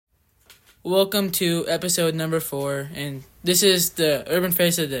Welcome to episode number 4, and this is the urban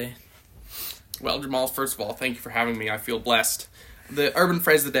phrase of the day. Well, Jamal, first of all, thank you for having me. I feel blessed. The urban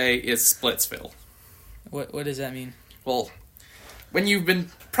phrase of the day is Splitsville. What does that mean? Well, when you've been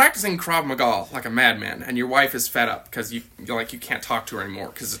practicing Krav Maga like a madman, and your wife is fed up because you can't talk to her anymore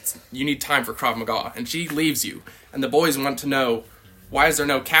because you need time for Krav Maga, and she leaves you, and the boys want to know, why is there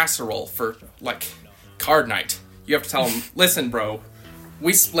no casserole for, card night? You have to tell them, listen, bro,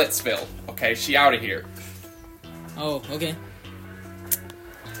 we Splitsville, okay? She out of here. Oh, okay.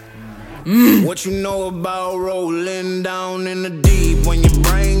 What you know about rolling down in the deep? When your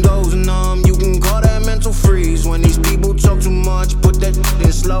brain goes numb, you can call that mental freeze. When these people talk too much, put that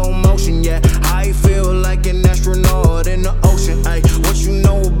in slow motion. Yeah, I feel like an astronaut in the ocean. Ay, what you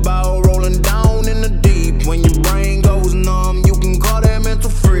know about rolling down in the deep? When your brain goes numb, you can call that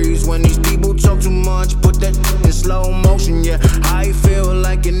mental freeze. When these people talk too much, put that in slow motion. Yeah, I feel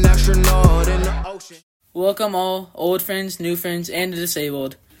like an astronaut in the ocean. Welcome all, old friends, new friends, and the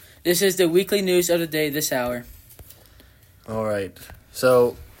disabled. This is the weekly news of the day this hour. All right.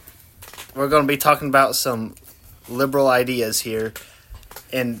 So we're going to be talking about some liberal ideas here.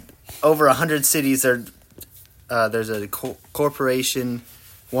 In over 100 cities, there's a corporation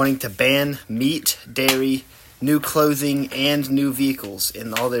wanting to ban meat, dairy, new clothing, and new vehicles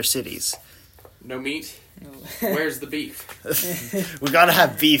in all their cities. No meat? Where's the beef? We got to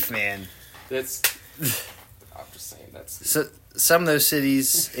have beef, man. I'm just saying, that's... So some of those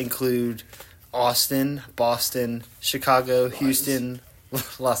cities include Austin, Boston, Chicago, Houston,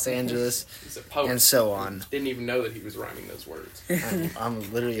 Los Angeles, He's a poet. and so on. Didn't even know that he was rhyming those words.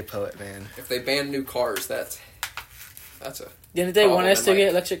 I'm literally a poet, man. If they ban new cars, that's a Didn't they want problem us to in, get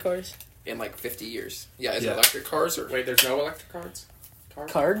electric cars? in 50 years. Yeah, is Yeah. it electric cars or Wait, there's no electric cards?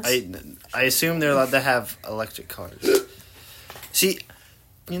 Cards? I assume they're allowed to have electric cars. See,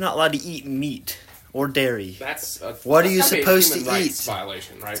 you're not allowed to eat meat or dairy. What are you gotta be a supposed human to rights eat?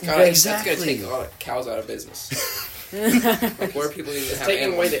 violation, right? That's going Exactly. to take a lot of cows out of business. Like, where people even It's have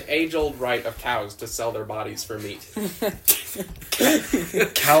taking away animals. the age-old right of cows to sell their bodies for meat.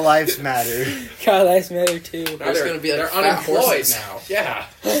 Cow lives matter. Cow lives matter too. Now There's gonna be, like, they're fat unemployed horses. now. Yeah.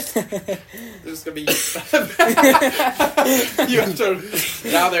 There's gonna be you have to,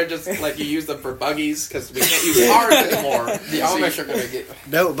 now they're just you use them for buggies because we can't use cars anymore. The Amish are going to get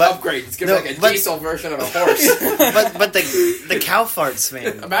No, but upgrades. It's going to be like a diesel version of a horse. but the cow farts,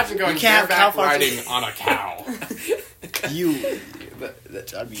 man. Imagine going You can't have bareback cow farts. riding on a cow. You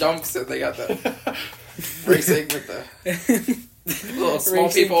the dumps that they got the racing with the little small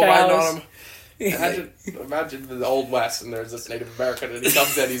Racing people cows. riding on them. Imagine the Old West and there's this Native American and he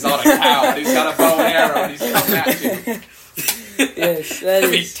comes in, he's on a cow and he's got a bow and arrow and he's coming at you. Yes, that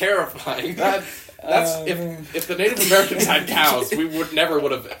That'd be is. terrifying. That's if the Native Americans had cows, we would never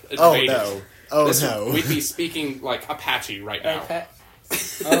have invaded. Oh no. Oh no. We'd be speaking like Apache right now.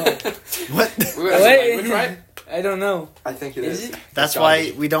 Oh, What? We would have Wait. language, right? I don't know. I think it Is is. it? That's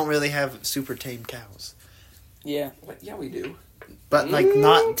why we don't really have super tame cows. Yeah, Yeah, we do. But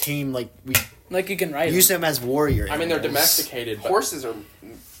not tame, we like you can ride use them as warrior I mean, they're animals. domesticated, but Horses are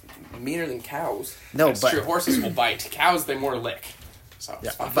meaner than cows. No, that's but true. Horses will bite. Cows, they more lick. So Yeah,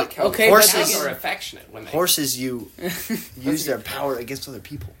 it's fine. but cows. Okay, horses- but Cows are affectionate when they... horses use their power against other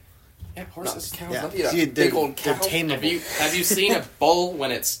people. Yeah, Not horses. cows. Yeah. Not a See, big old they're cow. tameable. Have you seen a bull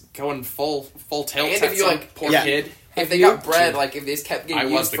when it's going full tilt And at if you, some like, poor yeah. kid? If they got bred, if they just kept I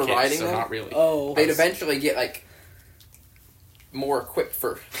getting was used the for kid, riding so them, not really. Oh, they'd eventually get more equipped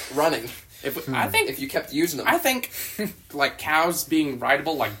for running. I think If you kept using them. I think cows being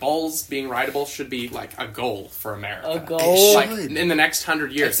rideable, bulls being rideable, should be a goal for America. a goal. should. In the next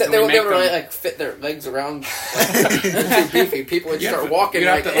 100 years. Except can they we would make never them- really fit their legs around. They're too beefy. People would You'd start have to- walking you'd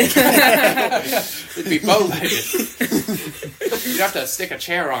have to. It'd be bow-legged. You'd have to stick a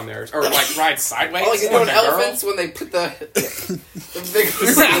chair on there, or ride sideways. Like you know, in like a girl. elephants when they put the big.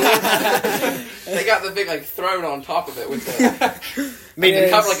 They got the big throne on top of it with the. Maybe They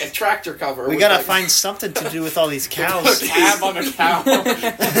Yes. cover like a tractor cover. we with, gotta like- find something to do with all these Put cows. a cab on a cow.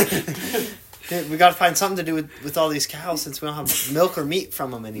 We gotta find something to do with all these cows since we don't have milk or meat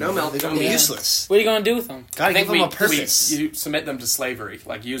from them anymore. No milk, They're gonna no be meat. useless. What are you gonna do with them? Gotta give them a purpose. You submit them to slavery,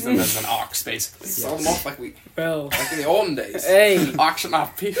 use them as an ox, basically. Sell them off like Bro. in the olden days. Hey, Auction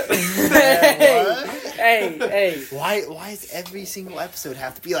off people. hey. Why does every single episode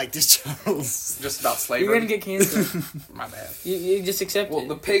have to be like this, Charles? Just about slavery. You're gonna get canceled. My bad. You just accept Well, it.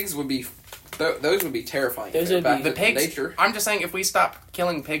 the pigs would be. Those would be terrifying. Those They're would back be- The to pigs. Nature. I'm just saying, if we stop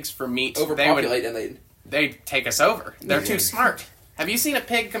killing pigs for meat, Overpopulate and they'd take us over. They're too smart. Have you seen a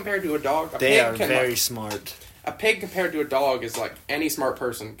pig compared to a dog? They are very smart. A pig compared to a dog is like any smart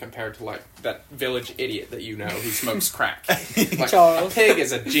person compared to like that village idiot that you know who smokes crack. Like, Charles. a pig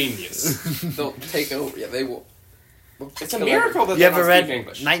is a genius. They'll take over. Yeah, they will. It's a miracle that You they ever don't read speak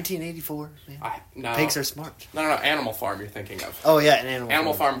English. 1984? Man. No. Pigs are smart. No, Animal Farm you're thinking of. Oh yeah, an Animal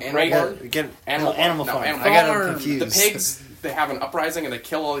Animal Farm. Animal Great. Farm? Animal Farm. Animal I got Farm. them confused. The pigs, they have an uprising and they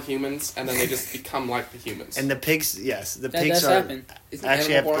kill all the humans, and then they just become like the humans. And the pigs, yes, the That pigs does are happen. Isn't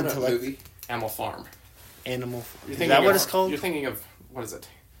actually Animal have Farm a intellect. movie? Animal Farm. Animal. You're Is thinking that what of- it's called? You're thinking of, what is it?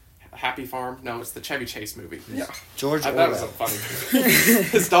 Happy Farm? No, it's the Chevy Chase movie. Yeah. George I thought it was a Orwell. funny movie.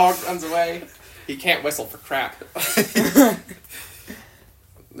 His dog runs away. He can't whistle for crap.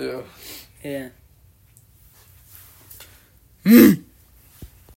 Yeah. Yeah.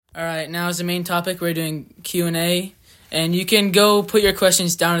 All right, now is the main topic. We're doing Q&A, and you can go put your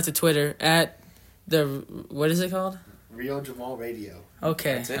questions down at the Twitter at the, what is it called? Real Jamal Radio.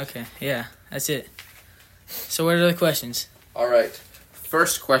 Okay, That's it? okay, yeah, that's it. So what are the questions? All right.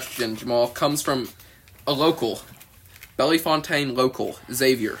 First question, Jamal, comes from a local, Bellefontaine local,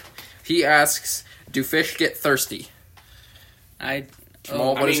 Xavier. He asks, do fish get thirsty?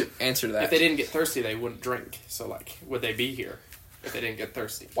 Jamal, I what is mean, your answer to that? If they didn't get thirsty, they wouldn't drink. So, like, would they be here if they didn't get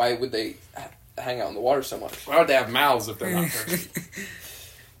thirsty? Why would they hang out in the water so much? Why would they have mouths if they're not thirsty?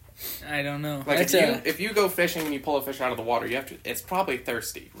 I don't know. Like, That's if you go fishing and you pull a fish out of the water, you have to. It's probably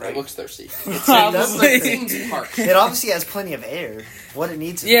thirsty, right? It looks thirsty. probably. It seems harsh. It obviously has plenty of air. What it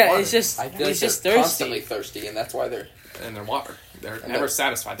needs is Yeah, water. it's just I feel like it's just they're constantly thirsty. thirsty, and that's why they're... And they're water. They're And never they're-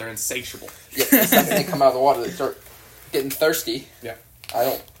 satisfied. They're insatiable. Yeah, the second they come out of the water, they start getting thirsty. Yeah.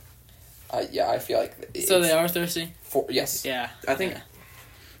 I feel like... So it's they are thirsty. yes. Yeah, I think yeah.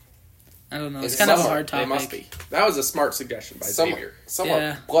 I don't know. It's It's kind of a summer. hard topic. they must be. That was a smart suggestion by Xavier. Some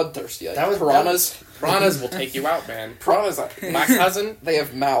Yeah. are bloodthirsty. Like That was- piranhas. Piranhas will take you out, man. Piranhas, My cousin, they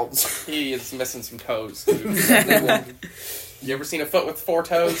have mouths. he is missing some toes. Dude. They will- You ever seen a foot with 4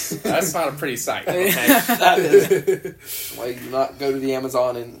 toes? That's not a pretty sight. Okay? that is why you do not go to the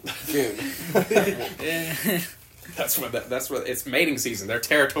Amazon in June. Yeah. That's what it's mating season. They're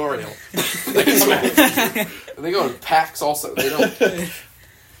territorial. They come out. They go in packs also. They don't.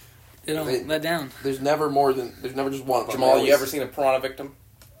 They don't They- let down. There's never just one of them. Jamal, They you ever always- seen a piranha victim?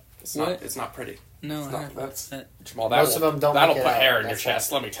 It's not. What? It's not pretty. No, not- I haven't. that's- That- Jamal, Most of them don't That'll make put it out. hair in your That's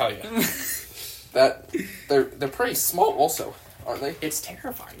chest. Let me tell you. that they're pretty small also, aren't they? It's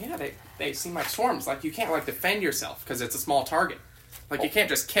terrifying. Yeah, they seem like swarms. Like you can't like defend yourself because it's a small target. Like you can't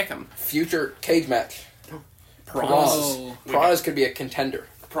just kick them. Future cage match. Piranhas. Oh. Piranhas could be a contender.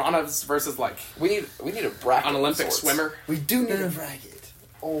 Piranhas versus like We need a bracket. an of Olympic sorts. swimmer. We do need a bracket.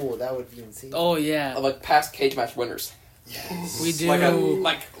 Oh, that would be insane. Oh yeah, Of like past cage match winners. Yes. we do.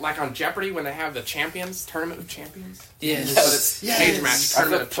 Like on Jeopardy when they have the champions tournament of champions. Yes. But it's Yes. cage match I feel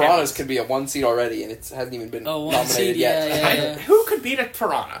tournament like of piranhas champions. could be a 1 seed already, and it hasn't even been Oh, one nominated seed, yet. yeah. Who could beat a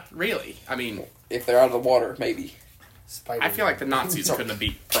piranha? Really? I mean, If they're out of the water, maybe. I feel like the Nazis couldn't have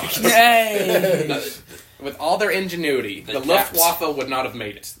beat piranhas. Hey. With all their ingenuity, the Japs. Luftwaffe would not have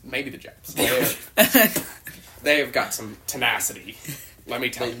made it. Maybe the Japs. They have got some tenacity. Let me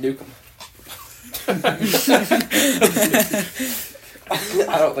tell They you. nuke them.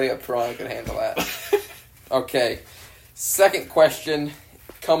 I don't think a piranha could handle that. Okay. Second question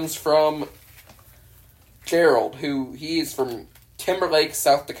comes from Gerald, he is from Timberlake,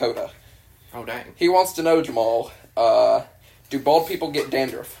 South Dakota. Oh, dang. He wants to know, Jamal, do bald people get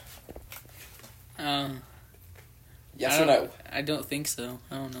dandruff? Yes I or don't- no? I don't think so.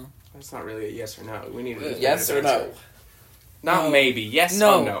 I don't know. That's not really a yes or no. We need a Yes or no? Not No. maybe. Yes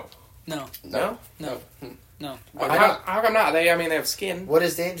No. or no. No. No? No. No. What, I how, don't- how come not? They have skin. What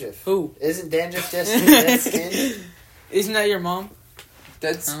is dandruff? Who? Isn't dandruff just dead skin? Isn't that your mom?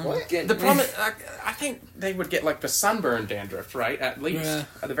 That's What? The problem is, I think they would get like the sunburn dandruff, right? At least. Yeah.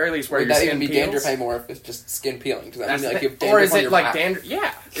 At the very least, where Would your that skin even be peels. dandruff anymore if it's just skin peeling? Does that That's mean like the- you have or dandruff is on it your like back? dandruff?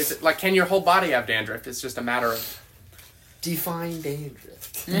 Yeah. Is it like can your whole body have dandruff? It's just a matter of. Define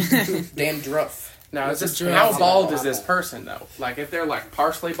dandruff. Dandruff. Now, is What's this, a how giraffe? bald is this person though? Like if they're like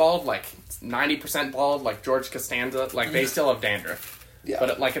partially bald, like 90% bald, like George Costanza, like they still have dandruff. Yeah.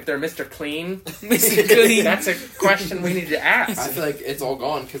 But like if they're Mr. Clean, Mr. Clean. that's a question we need to I ask. feel like it's all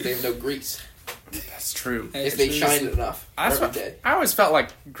gone because they have no grease. That's true. If they shine it enough That's every what, day. I always felt like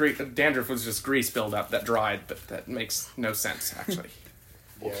dandruff was just grease buildup that dried, but that makes no sense actually.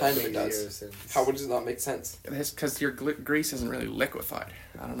 Well, kind of it does. How does it not make sense? It's because your grease isn't really liquefied.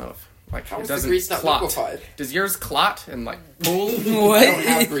 I don't know if like How it is the doesn't grease not clot. liquefied? Does yours clot and like pool? I don't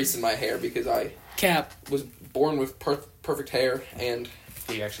have What? grease in my hair because I Cap. was born with perfect hair and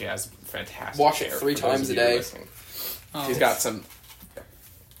He actually has fantastic Wash it hair, 3 for those times of a you day. listening. Oh. He's got some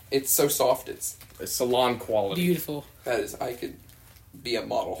It's so soft. It's salon quality. Beautiful. that is. I could be a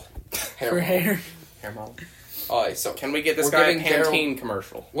model. For model. hair. Hair model. All right, so Can we get this we're guy a giving Gerald- Pantene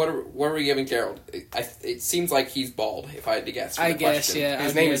commercial? What are we giving Gerald? It seems like he's bald. If I had to guess. From I the guess, question. yeah.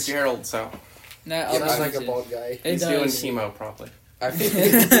 His I name guess. is Gerald, so Nah, Yeah, I'll sounds give like it a to bald guy. It he's doing does. chemo probably. I feel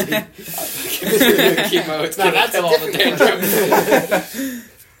chemo. It's gonna that's a kill all the different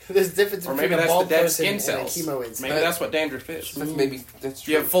dandruff. There's a difference Or between maybe a that's the bald dead person skin and a cells. chemo incident. Maybe that's what dandruff is. Maybe that's If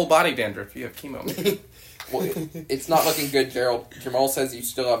true. you have full body dandruff, you have chemo. Maybe. Well, it's not looking good, Gerald. Jamal says you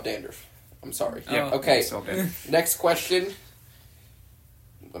still have dandruff. I'm sorry. Yeah. Oh. Okay. Still dandruff. Next question.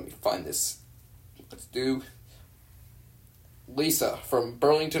 Let me find this. Let's do. Lisa from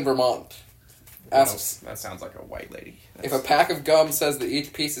Burlington, Vermont asks That sounds like a white lady. if a pack of gum says that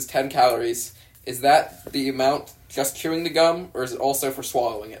each piece is 10 calories, is that the amount just chewing the gum, or is it also for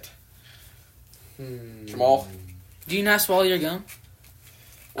swallowing it? Jamal? Do you not swallow your gum?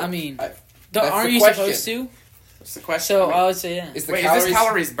 I mean, I- don't, that's aren't the you question. supposed to? What's the question? So I mean, I would say yeah. Is the wait, calories, is this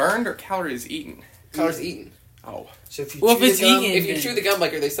calories burned or calories eaten? calories eaten? Oh, So if you Well, if chew it's the gum, eaten- If you chew the gum,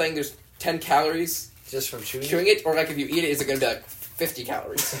 like, are they saying there's 10 calories just from chewing, chewing it? Or, like, if you eat it, is it going to be, like, 50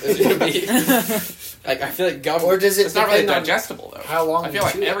 calories? Is it gonna be, like, I feel like gum... or does it it's not really depend on digestible though. how long I you feel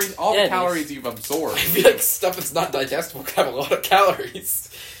like chew it? all Yeah, the it calories you've absorbed. I feel like stuff that's not digestible can have a lot of calories.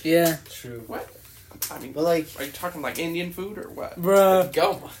 Yeah. True. What? I mean, But like, are you talking like Indian food or what? Bruh.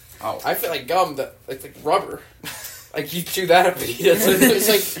 Gum. Oh, I feel like gum, it's like rubber. Like, you chew that up and eat it. it's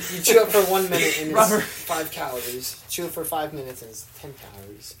like you chew it for 1 minute and Rubber. it's 5 calories. Chew it for 5 minutes and it's 10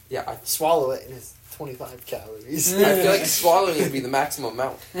 calories. Yeah, I Swallow it and it's 25 calories. feel like swallowing would be the maximum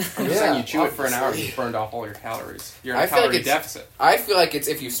amount. I'm just Yeah, saying you chew it for an hour, obviously. you've burned off all your calories. You're in I a feel like calorie it's- deficit. I feel like it's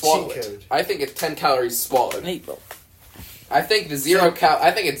if you swallow Cheat it. code. I think it's 10 calories swallowed. Hey, bro. I think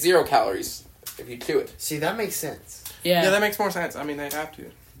I think it's 0 calories if you chew it. See, that makes sense. Yeah. Yeah, that makes more sense. I mean, they'd have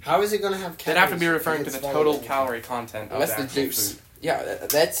to. How is it going to have They'd calories? have to be referring if to the it's total swallowed? calorie content of That's the the actual juice. food. Yeah,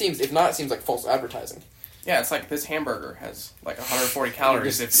 that seems. If not, it seems like false advertising. Yeah, it's like this hamburger has like 140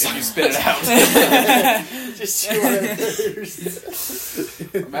 calories if you spit it out. Just chew it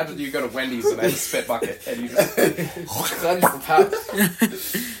first. Imagine you go to Wendy's and they have a spit bucket and you just... Cleanse the palate.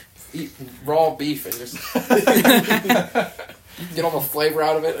 Eat raw beef and just get all the flavor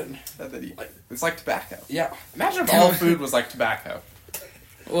out of it. And It's like tobacco. yeah, Imagine if all food was like tobacco.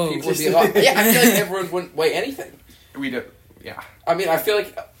 Whoa. people would be a lot. Yeah, I feel like everyone wouldn't weigh anything. We do, yeah. I mean, I feel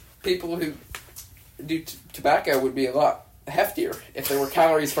like people who do tobacco would be a lot heftier if there were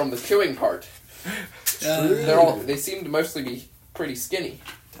calories from the chewing part. They seem to mostly be pretty skinny.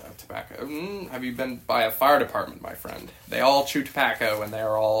 Tobacco. Have you been by a fire department, my friend? They all chew tobacco and they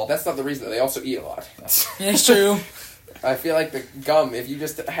are all... That's not the reason. They also eat a lot. It's true. I feel like the gum. If you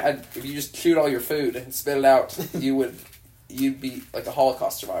just chewed all your food and spit it out, you'd be like a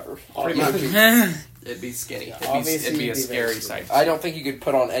Holocaust survivor. Pretty You much. would be- It'd be skinny. Yeah, It'd obviously be a you'd be scary very sight. I don't think you could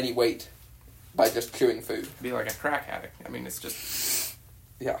put on any weight by just chewing food. It'd be like a crack addict. I mean, it's just...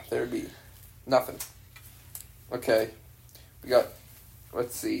 Yeah, there'd be nothing. Okay, we got.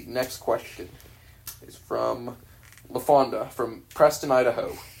 Let's see. Next question is from LaFonda from Preston,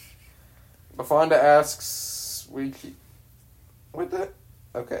 Idaho. LaFonda asks, what the?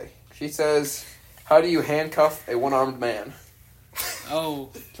 Okay, she says, "How do you handcuff a one-armed man?" Oh.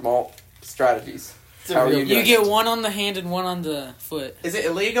 Jamal, strategies. How are you You doing? get one on the hand and one on the foot. Is it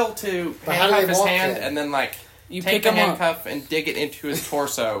illegal to But how do handcuff they his walk hand then? and then, like, You take pick the them up. handcuff and dig it into his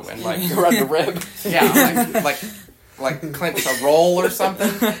torso and, like... around the rib? Yeah, like clench a roll or something.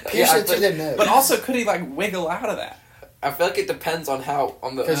 Pierce it to the nose. But also, could he like wiggle out of that? I feel like it depends on how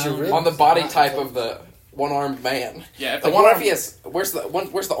on the 'Cause your ribs on the body not type close. of the one-armed man. Yeah, if Like, the what one if he has? Where's the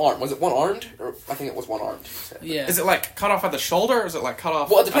arm? Was it one-armed? Or I think it was one-armed. Yeah. is it like cut off at the shoulder or is it like cut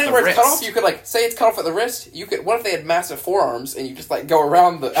off? Well, at depending the where it's wrist? cut off, you could like say it's cut off at the wrist. You could. What if they had massive forearms and you just like go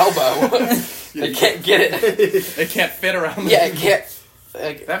around the elbow? They can't get it. They can't fit around. Yeah, it can't.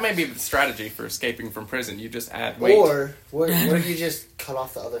 Like, That may be the strategy for escaping from prison. You just add weight. Or what if you just cut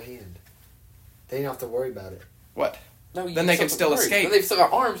off the other hand? Then you don't have to worry about it. What? no, you Then they can still worry. escape. Then they've still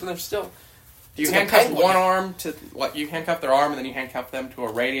got arms and they're still. Do you It's like a handcuff penguin. one arm to what? You handcuff their arm and then you handcuff them to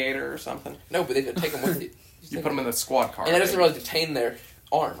a radiator or something. No, but they could take them with you. You put them in the squad car. And that doesn't really detain their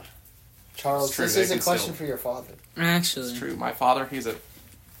arm. Charles, It's true, this they is a can question still- for your father. Actually. It's true. My father, he's a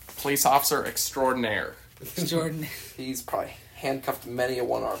police officer extraordinaire. Jordan. He's probably handcuffed many a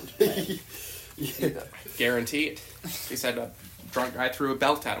one-armed man. Guarantee it. He said a drunk guy threw a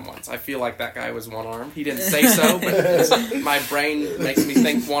belt at him once. I feel like that guy was one-armed. He didn't say so, but my brain makes me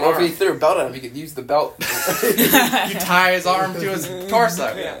think Or if he one-armed. threw a belt at him, he could use the belt. You tie his arm to his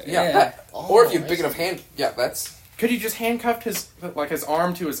torso. Yeah. Yeah. Yeah. Or if you have I big see. enough hand, yeah, that's Could you just handcuff his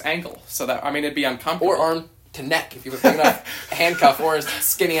arm to his ankle so that it'd be uncomfortable? Or arm to neck if you have a big enough handcuff or a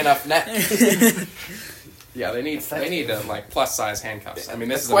skinny enough neck. Yeah, they need plus size handcuffs.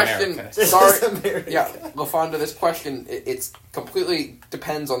 This is question, America. Sorry, yeah, LaFonda. This question it's completely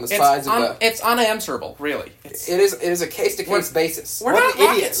depends on the size of the. It's unanswerable, really. It is a case to case basis. We're not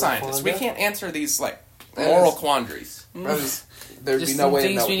rocket scientists. We can't answer these moral quandaries. There'd Just be no way.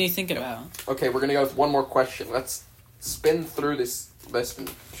 things we need to think about. Okay, we're gonna go with one more question. Let's spin through this list and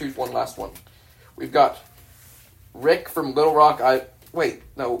choose one last one. We've got Rick from Little Rock.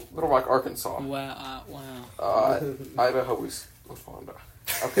 Little Rock, Arkansas. Wow. Idaho is LaFonda.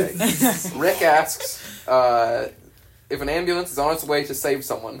 Okay. Rick asks, if an ambulance is on its way to save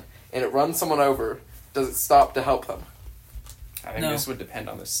someone and it runs someone over, does it stop to help them? I think this would depend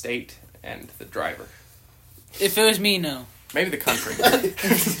on the state and the driver. If it was me, no. Maybe the country.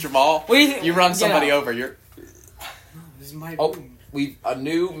 Jamal, What do you think? you run somebody over, you're... This is my Oh, room. we've a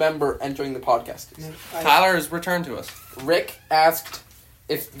new member entering the podcast. Tyler has returned to us. Rick asked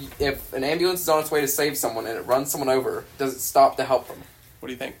if an ambulance is on its way to save someone and it runs someone over, does it stop to help them? What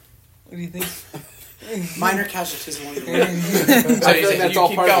do you think? What do you think? Minor casualties along the way. I feel like that's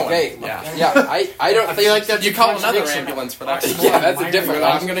all part of the game. Yeah. I don't feel like that's You call another ambulance for that. Yeah, that's a different.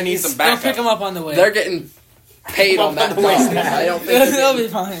 I'm going to need some They'll backup. pick them up on the way. They're getting paid on that point. I don't think They'll be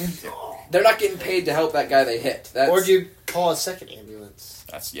fine. they're not getting paid to help that guy they hit. Or do you call a second ambulance?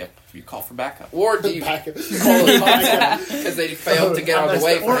 You call for backup. Or do you Backup. call the cops because they failed to get out of the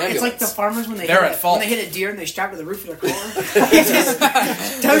way for Or an it's ambulance? like the farmers when They're at fault. when they hit a deer and they strap to the roof of their car. They just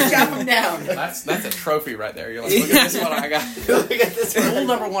toe strap them down. That's a trophy right there. You're like, look at this one I got. Look at this Rule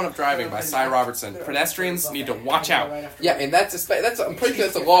number 1 of driving by Cy Robertson. Pedestrians need to watch out. Yeah, and that's I'm pretty sure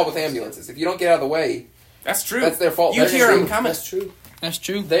that's a law with ambulances. If you don't get out of the way, That's true. that's their fault. You That's hear true. them coming. That's true. That's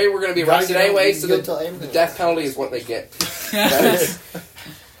true. They were going to be Gotta arrested get out, anyway, you so go the till ambulance. death penalty is what they get.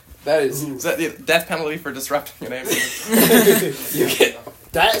 That is Is that the death penalty for disrupting an ambulance? you get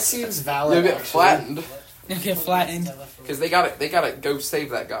That seems valid. you get actually. flattened You'll get flattened. because they gotta go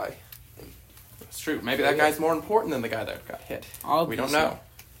save that guy. It's true. Maybe that guy's more important than the guy that got hit. We don't know.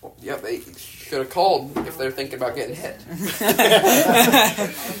 Well, yeah, they should have called if they're thinking about getting hit.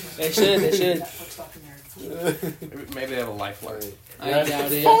 They should. Maybe they have a life alert. I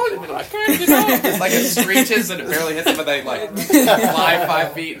doubt it. I can't get up. It's like it screeches and it barely hits them, but they fly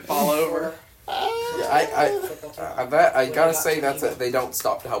 5 feet and fall over. Yeah, I gotta say they don't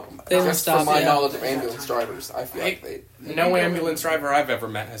stop to help them. They don't Just stop, from my yeah. knowledge of ambulance drivers, I feel like No ambulance driver I've ever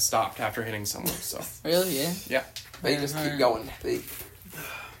met has stopped after hitting someone. So Really? Yeah. they just keep going. It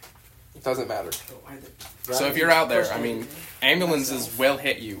doesn't matter. So if you're out there, ambulances will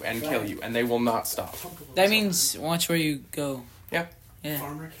hit you and kill you, and they will not stop. That means watch where you go. Yeah. Yeah.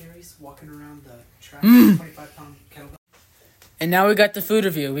 Farmer carries walking around the track, 25-pound kettlebell. And now we got the food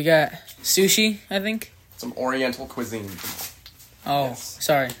review. We got sushi, I think. Some Oriental cuisine. Oh, Yes.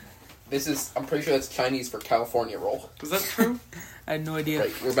 sorry. I'm pretty sure that's Chinese for California roll. Is that true? I had no idea.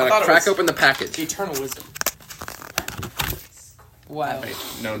 Right, we're I about thought to it crack was- open the package. Eternal wisdom. Wow.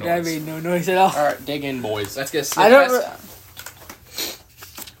 No That noise. made no noise at all. All right, dig in, boys. Let's get a sniff I don't. test.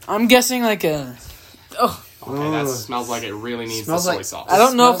 I'm guessing like a. Oh, Okay, that smells like it really needs the Smells soy like- sauce. I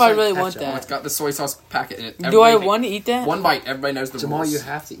don't know if smells I like really want ketchup. Oh, it's that. got the soy sauce packet in it. Do I Everybody- want to eat that? One bite? Everybody knows the Jamal, rules. you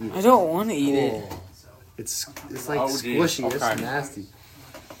have to eat it. I don't want to eat it. Oh. It's like Oh, geez. squishy. Okay. It's nasty.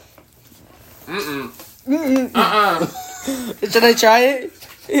 Should I try it?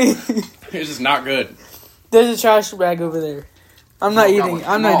 This is not good. There's a trash bag over there. I'm not Jamal, eating it.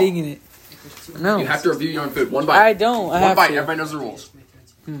 Jamal. I'm not eating it. No. You have to review your own food. One bite. I don't. I One have bite. to. Everybody knows the rules.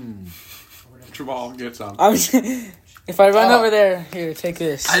 Jamal, get some. I'm, if I run Oh. over there, here, take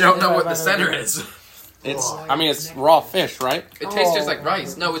this. I don't If know what run the over center there. is. It's raw fish, right? It tastes just like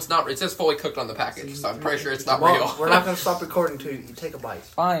rice. No, it's not. It says fully cooked on the package, so I'm pretty sure it's not Well, real. we're not going to stop recording until you take a bite.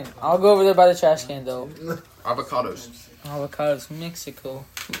 Fine. I'll go over there by the trash can, though. Avocados. Avocados, Mexico.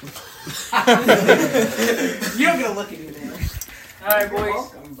 You don't get a look at me there. Alright,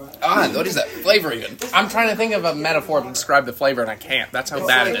 boys. Ah, what is that flavor even? I'm trying to think of a metaphor to describe the flavor, and I can't. That's how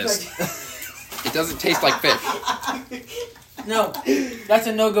bad it is. It doesn't taste like fish. No. That's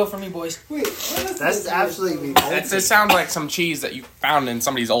a no-go for me, boys. That's absolutely It sounds like some cheese that you found in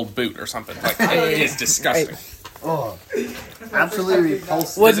somebody's old boot or something. Like, it is disgusting. oh, absolutely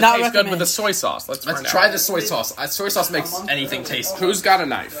repulsive. Would Does it not taste good recommend. with the soy sauce? Let's Let's find try out. the soy sauce. Soy sauce makes anything taste. Who's got a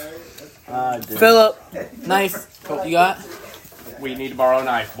knife? Philip, knife. You got? We need to borrow a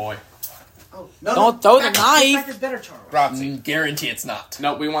knife, boy. No, Don't throw the Fact knife. is better, Charles. Grazie. Guarantee it's not.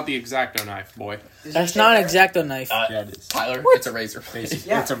 No, we want the X-Acto knife, boy. That's not an X-Acto knife. Yeah, it is. Tyler, it's a razor.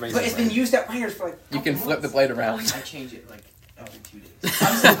 Yeah, It's a razor but it's been blade. used at Myers for like. You can flip the blade around. I change it like every 2 days.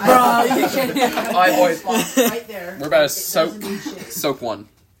 Bro, you can't. Alright, boys. Right there. We're about to It soak doesn't need shit. soak one.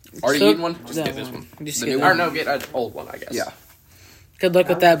 Already Soak eaten one? Just that get this one. one. Just The get new that Or one? no, get an old one, I guess. Yeah. Good luck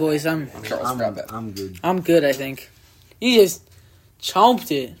with that, boys. I'm Charles, grab that. I'm good. good, I think. You just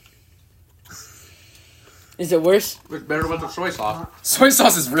chomped it. Is it worse? It's better with the soy sauce. Soy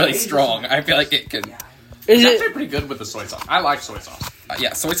sauce is really strong. I feel like it can. Is It's it? actually pretty good with the soy sauce. I like soy sauce.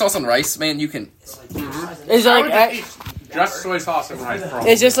 Yeah, soy sauce on rice, man. You can. Is it I like? would just eat just soy sauce and rice. For all.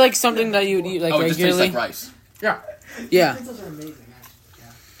 It's just like something that you would eat like Oh, it just tastes regularly. like rice. Yeah. Yeah, Those are amazing.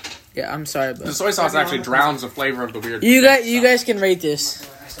 yeah. I'm sorry, The but soy sauce actually drowns the flavor of the weird. you guys can rate this.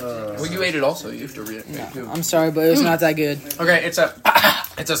 Well, you ate it also. You have to read it. I'm sorry, but it was not that good. Okay, it's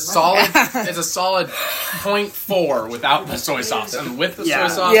a solid 0.4 without the soy sauce, and with the Yeah.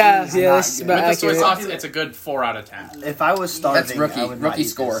 soy sauce, Yeah, it's yeah, not that's good. about with the soy accurate. sauce, it's a good 4 out of 10. If I was starving, That's rookie. I would not Rookie eat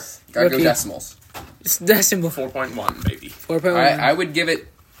score. this. Gotta Rookie. go decimals. It's decimal 4.1, baby. 4.1. I would give it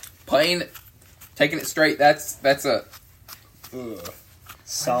plain. Taking it straight. That's a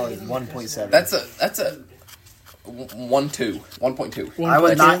Solid 1.7. that's a 1.2. I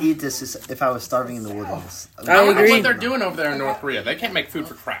would not eat this if I was starving in the wilderness. I wonder agree. what they're doing over there in North Korea. They can't make food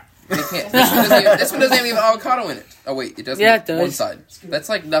for crap. They can't. This one doesn't have even avocado in it. Oh wait, it does. Yeah, it One does. side. That's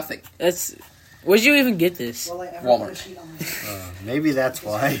like nothing. That's. Where'd you even get this? Will I ever Walmart. put a sheet on my- Maybe that's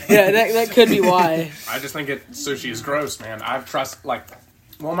why. Yeah, that could be why. I just think sushi is gross, man.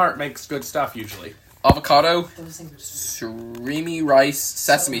 Walmart makes good stuff usually. Avocado, Those things are so surimi rice,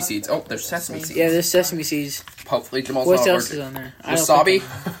 sesame seeds. Oh, there's sesame seeds. Yeah, there's sesame seeds. Hopefully Jamal's What not else is allergic. on there? I don't Wasabi,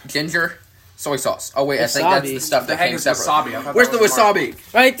 think- ginger, soy sauce. Oh wait, I think that's Wasabi. the stuff The that heck came is separate. wasabi? I thought Where's that the was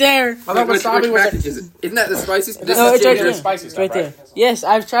wasabi? Right there. I thought wasabi was package is it? Isn't that the spiciest? This No, is it's right ginger. there. spicy It's stuff, right there. right? Yes,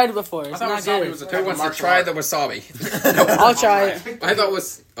 I've tried it before. I It's thought not wasabi good. was a type Who of wants to martial try art. the wasabi? I'll try it. I thought it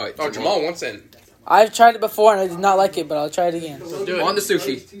was. Oh, Jamal wants in. I've tried it before and I did not like it, but I'll try it again. Do it. On the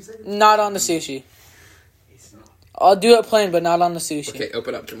sushi. Not on the sushi. I'll do it plain, but not on the sushi. Okay,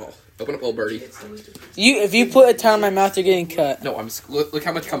 open up, Jamal. Open up, little birdie. If you put a ton in my mouth, you're getting cut. No, look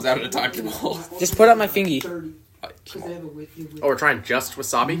how much comes out at a time, Jamal. Just put up my fingy. 30. Because they have a wiki with Oh, we're trying just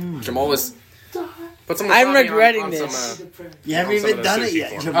wasabi. Jamal was. Put some wasabi I'm regretting on this. Some, You haven't some of even the done it sushi yet.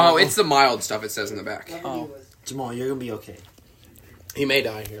 form. Jamal. Oh, it's the mild stuff. It says in the back. Oh. Jamal, you're gonna be okay. he may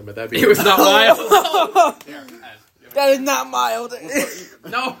die here, but that'd be. It was not mild. That is not mild.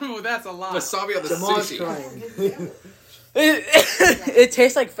 No, that's a lie. Wasabi on the Jamal's sushi. crying. It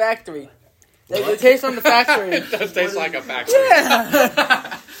tastes like factory. Like, it tastes from the factory. It does taste like a factory.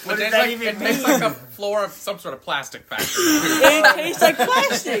 Yeah. It tastes that like, even it tastes like the floor of some sort of plastic factory. It tastes like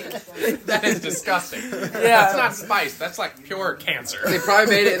plastic. That is disgusting. That's Yeah. not spice. That's like pure cancer. They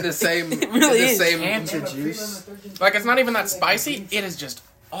probably made it in the same. really in the is. same. Cancer Juice. Like it's not even that spicy. It is just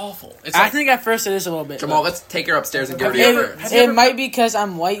awful. It's I like, think at first it is a little bit. Jamal, let's take her upstairs and give her Have you the ever- other. have you It ever might be because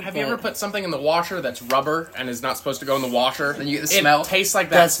I'm white. have you but- ever put something in the washer that's rubber and is not supposed to go in the washer? Then you get the It smell. tastes like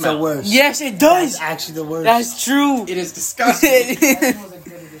that That's smell. the worst. Yes, it That's does. actually the worst. That's true. It is disgusting. That was a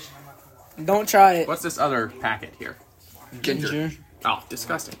good addition, I'm not gonna lie. Don't try it. What's this other packet here? Ginger. Oh,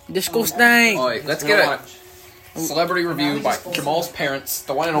 disgusting. Disgusting. All right, let's You know get what? a celebrity review by Jamal's parents,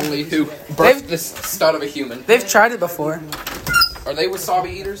 the one and only who birthed this stud of a human. They've tried it before. Are they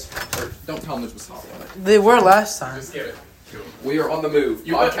wasabi eaters? Or don't tell them there's wasabi on it. They were last time. Just give it. We are on the move.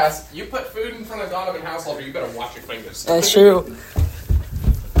 You Podcast you put food in front of Donovan household, you better watch your fingers. That's true.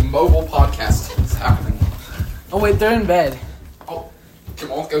 mobile podcast is happening. Oh wait, they're in bed. Oh,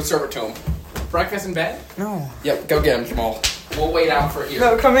 Jamal, go serve it to him. Breakfast in bed? No. Yep, go get him, Jamal. We'll wait out for here.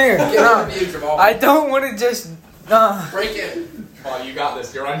 No, come here. Get No. him you, Jamal. I don't want to just. Break in. Oh, you got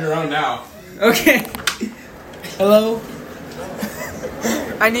this. You're on your own now. Okay. Hello.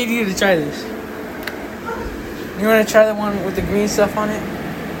 I need you to try this. You want to try the one with the green stuff on it?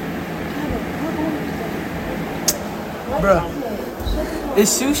 Bruh.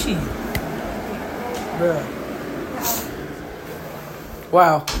 It's sushi. Bruh.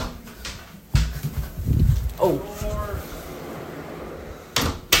 Wow. Oh.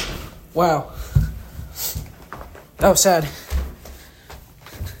 Wow. That was sad.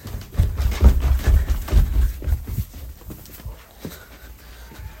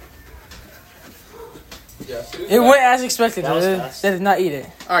 It went as expected. That was They fast. did not eat it.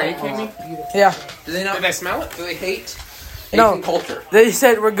 Are you kidding me? Yeah. Do they not? Did they smell it? Do they hate No. Asian culture? They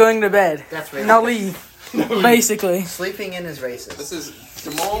said we're going to bed. That's racist. Now leave. Basically. Sleeping in is racist. This is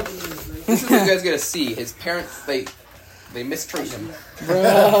Jamal. This is what you guys get to see. His parents, they mistreat him.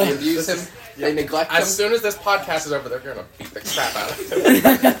 Bruh. They abuse him. They neglect As them. soon as this podcast is over, they're gonna beat the crap out of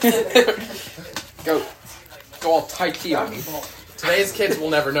them. Go all Tai Chi on me. Today's kids will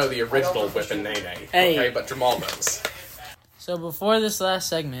never know the original Whip and Nay Nay. Hey. Okay, but Jamal knows. So before this last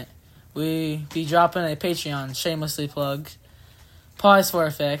segment, we be dropping a Patreon, shamelessly plug. Pause for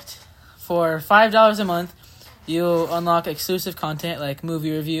effect. For $5 a month, you'll unlock exclusive content like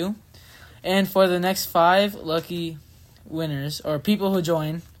movie review. And for the next 5 lucky winners, or people who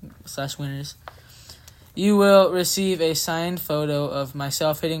join, /winners, you will receive a signed photo of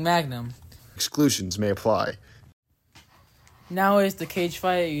myself hitting Magnum. Exclusions may apply. Now is the cage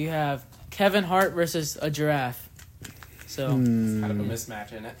fight. You have Kevin Hart versus a giraffe. So, Kind of a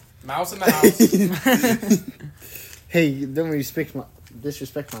mismatch in it. Mouse in the house. Hey, don't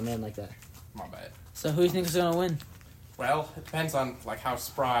disrespect my man like that. My bad. so who do you think is going to win? Well, it depends on like how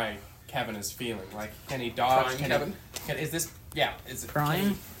spry Kevin is feeling. Like, can he dodge? Prime Can Kevin? Is this? Yeah. Is it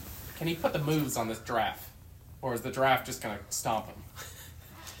Prime? Can he put the moves on this giraffe, or is the giraffe just gonna stomp him?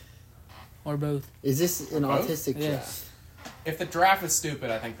 Or both? Is this an Both? autistic Yes. giraffe? If the giraffe is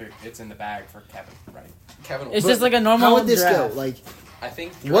stupid, I think it's in the bag for Kevin, right? Kevin. It's just like a normal How would this giraffe. go? Like, I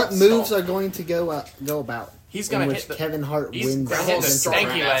think. what giraffe moves stomp. are going to go about? He's in gonna which hit the. Kevin Hart He's wins. gonna hit the strong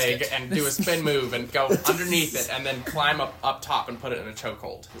stanky leg basket. and do a spin move and go underneath it and then climb up top and put it in a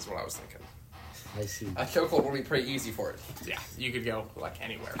chokehold. Is what I was thinking. I see. A chokehold will be pretty easy for it. Yeah, you could go like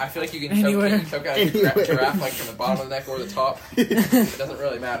anywhere. I feel like you can Anywhere. choke out a Anywhere. giraffe like from the bottom of the neck or the top. It doesn't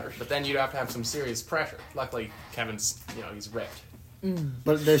really matter. But then you'd have to have some serious pressure. Luckily, Kevin's, he's ripped.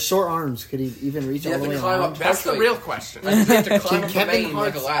 But there's short arms. Could he even reach You all have the to way climb around? up. That's the Partially. real question. You have to climb Can up the Kevin mane like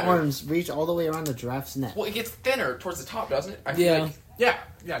a Hart's ladder. arms reach all the way around the giraffe's neck? Well, it gets thinner towards the top, doesn't it? I feel Yeah. like Yeah,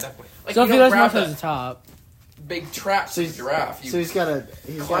 definitely. like So you if he don't goes more grab to the top. big traps So of the giraffe. You So he's got to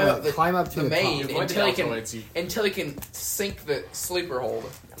climb up to the the mane top. Avoid until the he can deltoids, you- until he can sink the sleeper hold.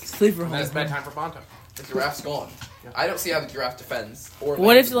 Sleeper And then it's hold. bedtime for Bonto. The giraffe's gone. I don't see how the giraffe defends. Or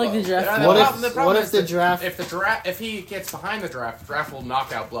What lands if a like the blow. giraffe? Yeah, What if- the problem what is if the that giraffe- if he gets behind the giraffe will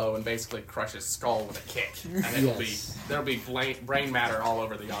knockout blow and basically crush his skull with a kick, and Yes. there'll be brain matter all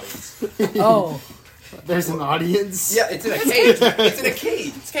over the audience. Oh, There's an audience. Yeah, it's in a cage. It's in a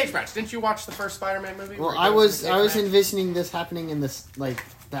cage. It's a cage match. Didn't you watch the first Spider-Man movie? Well, where I it was goes in a cage match? envisioning this happening in this the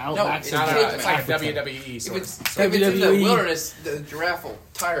outback. it's No, not no, cage no. It's like a match. WWE If sort it's, of. if it's in the WWE. wilderness, the giraffe will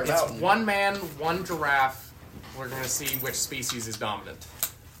tire it It's out. one man, one giraffe. We're gonna see which species is dominant.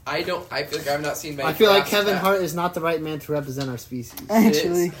 I feel like I've not seen many. I feel like giraffes Kevin attack. Hart is not the right man to represent our species. It's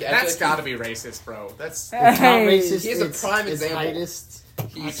actually. Yeah, I feel That's like gotta be racist, bro. That's not Hey. racist. He's a it's, prime it's example. Heightist,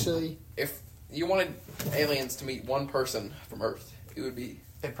 actually. If you wanted aliens to meet one person from Earth, it would be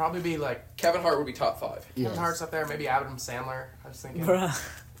it'd probably be like Kevin Hart. Would be top 5. Yes. Kevin Hart's up there, maybe Adam Sandler. I was thinking, Bruh.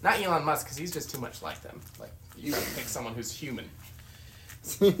 not Elon Musk because he's just too much like them. Like you gotta pick someone who's human.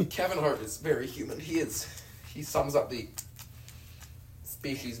 Kevin Hart is very human. He sums up the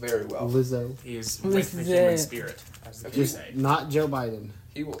species very well. Lizzo. He is Who with is the human that? spirit, as you Just say. not Joe Biden.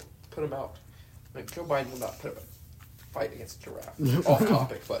 He will put him out. Like Joe Biden will not put up a fight against a giraffe. Off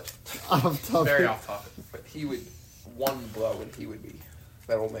topic, but Off topic. Very off topic. he would one blow and he would be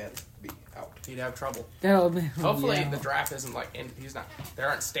that old man would be out. He'd have trouble. That'll be. Hopefully yeah. the giraffe isn't like he's not. There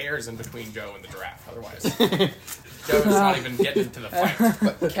aren't stairs in between Joe and the giraffe. Otherwise, Joe's not even getting into the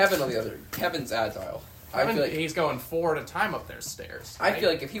fight. But Kevin on the other, Kevin's agile. I feel like he's going 4 at a time up their stairs. I right? feel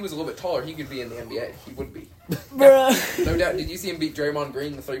like if he was a little bit taller, he could be in the NBA. He would be. Bruh. No doubt. Did you see him beat Draymond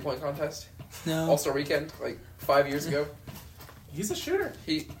Green in the 3-point contest? No. All-Star Weekend, like 5 years ago. he's a shooter.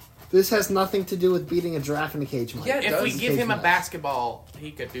 This has nothing to do with beating a giraffe in a cage, Mike. Yeah, it If does. we It's give him a cage match. basketball,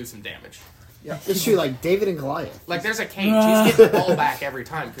 he could do some damage. It's true, like David and Goliath. Like there's a cage. He's getting the ball back every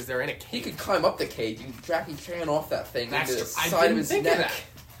time because they're in a He cage. could climb up the cage and Jackie Chan off that thing That's into the true. I side of didn't his think neck. of that.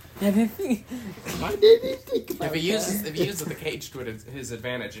 I didn't think about If he that. uses the cage to his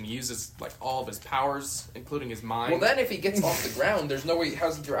advantage and he uses like all of his powers, including his mind. Well, then if he gets off the ground, there's no way.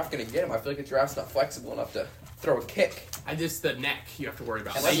 How's the giraffe going to get him? I feel like the giraffe's not flexible enough to throw a kick. and just the neck you have to worry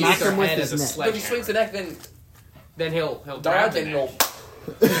about. And They then use smack their him with head his as a neck. But if he swings the sledgehammer. neck, then Then he'll dodge grab the and neck. he'll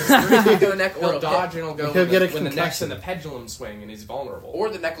the neck, or He'll it'll dodge hit, and he'll go He'll get a when the neck's in the concussion. pendulum swing and he's vulnerable. or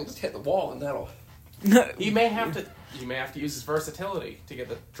the neck will just hit the wall and that'll. He may have to use his versatility to get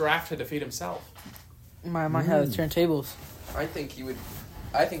the giraffe to defeat himself. Might have the turntables. I think he would.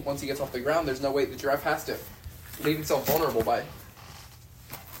 I think once he gets off the ground, there's no way the giraffe has to leave himself vulnerable by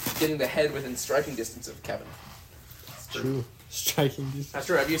getting the head within striking distance of Kevin. True. Striking distance. That's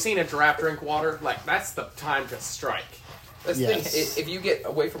true. Have you seen a giraffe drink water? Like that's the time to strike. That's the Yes. thing. If you get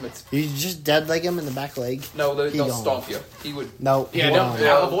away from its You just dead leg him in the back leg. no, they'll He gone. stomp you. He would. No. Yeah, he don't won't.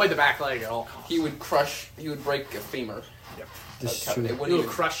 avoid the back leg at all. He would crush. He would break a femur. Kevin, it He wouldn't will even,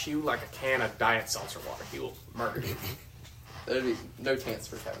 crush you like a can of diet seltzer water. He will murder you. there'd be no chance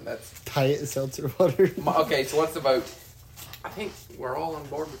for Kevin. That's Diet seltzer water. okay. So what's the vote? I think we're all on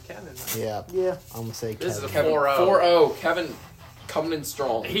board with Kevin. Right? Yeah. Yeah. I'm gonna say This is Kevin. a Kevin 4-0. 4-0. Kevin coming in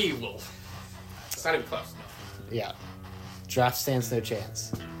strong. He will. It's not even close. Yeah. Draft stands no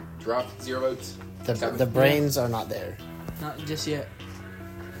chance. Dropped 0 votes. Kevin. The brains are not there. Not just yet.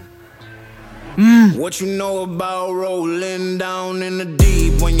 What you know about rolling down in the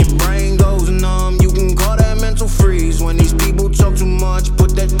deep? When your brain goes numb, you can call that mental freeze. When these people talk too much,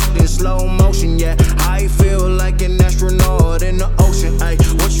 put that in slow